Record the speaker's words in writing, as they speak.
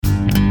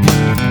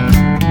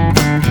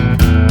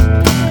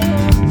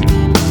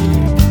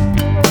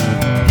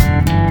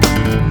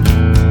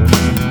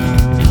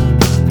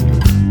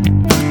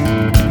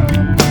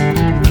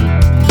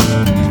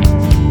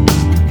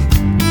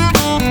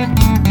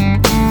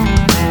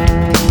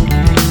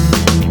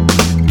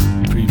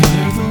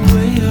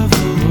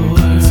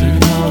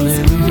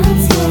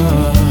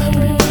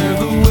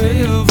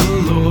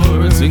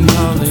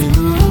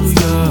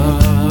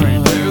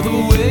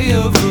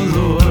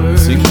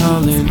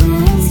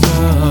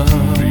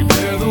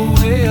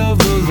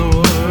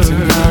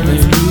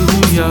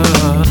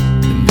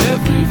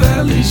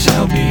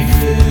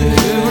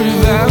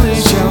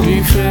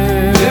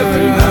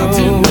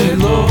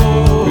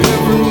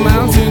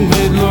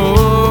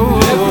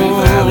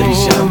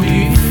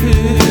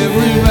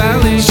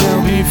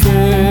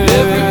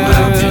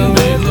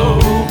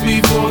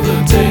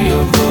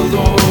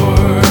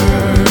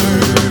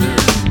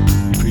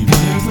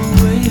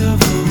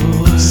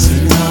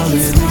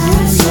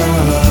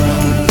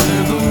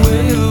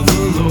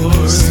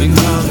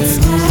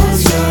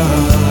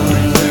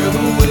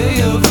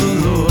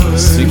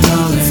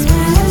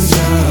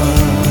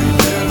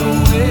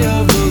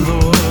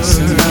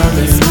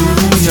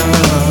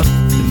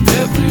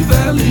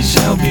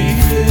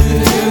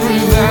filled. Every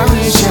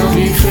valley shall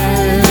be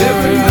filled.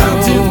 Every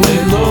mountain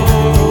made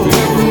low.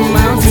 Every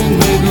mountain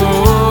made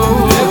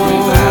low. Every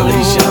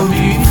valley shall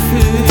be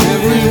filled.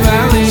 Every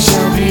valley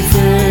shall be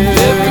filled.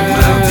 Every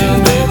mountain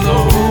made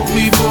low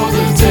before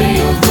the day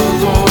of the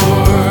Lord.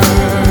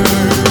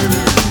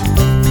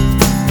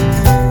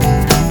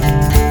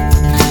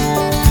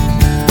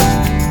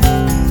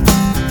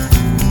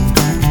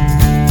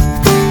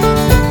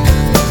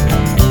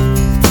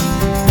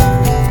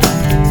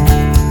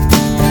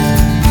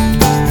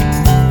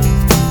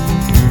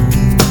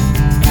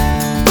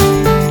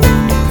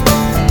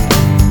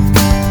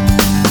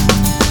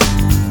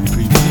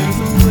 Prepare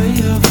the way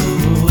of the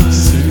Lord.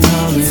 Sing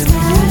hallelujah.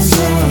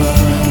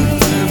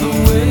 Prepare the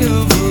way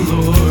of the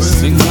Lord.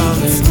 Sing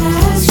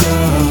hallelujah.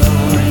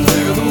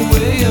 Prepare the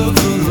way of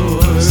the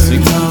Lord.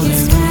 Sing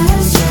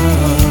hallelujah.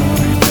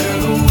 Prepare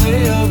the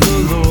way of the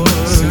Lord.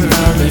 Sing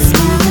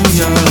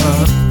hallelujah.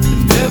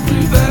 And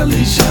every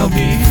valley shall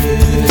be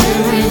filled.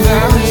 Every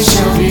valley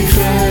shall be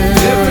filled.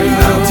 Every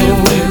mountain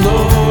made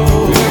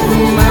low.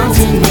 Every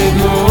mountain made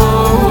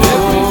low.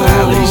 Every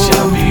valley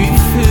shall be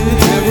filled.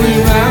 Every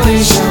valley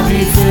shall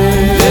be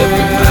filled.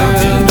 Every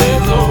mountain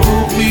made low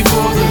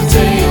before the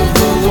day of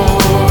the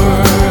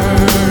Lord.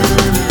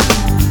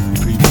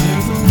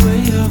 Prepare the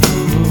way of the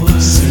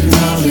Lord. Sing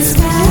hallelujah.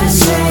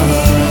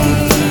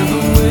 Prepare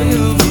the way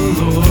of the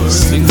Lord.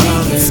 Sing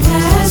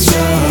hallelujah.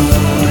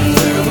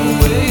 Prepare the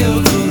way of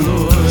the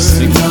Lord.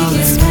 Sing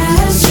hallelujah.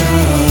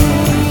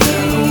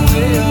 Prepare the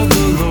way of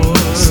the Lord.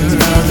 Sing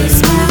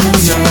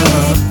hallelujah.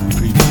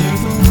 Prepare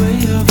the way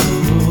of the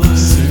Lord.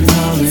 Sing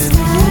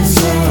hallelujah.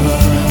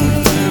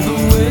 Prepare the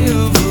way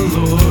of the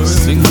Lord.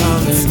 Sing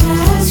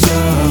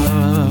hallelujah.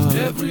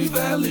 Every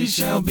valley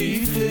shall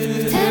be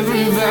filled.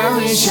 Every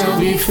valley shall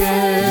be filled.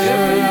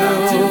 Every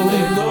mountain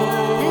made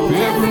low.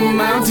 Every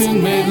mountain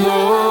made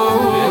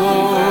low.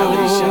 Every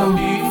valley shall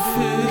be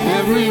filled.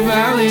 Every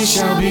valley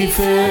shall be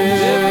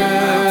filled. Every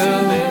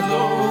mountain made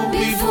low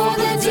before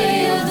the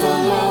day of the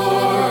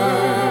Lord.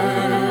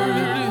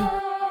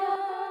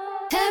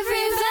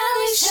 Every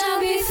valley shall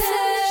be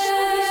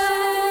filled,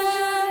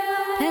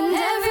 and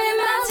every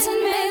mountain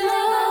made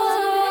low.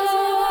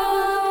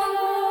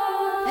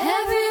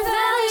 Every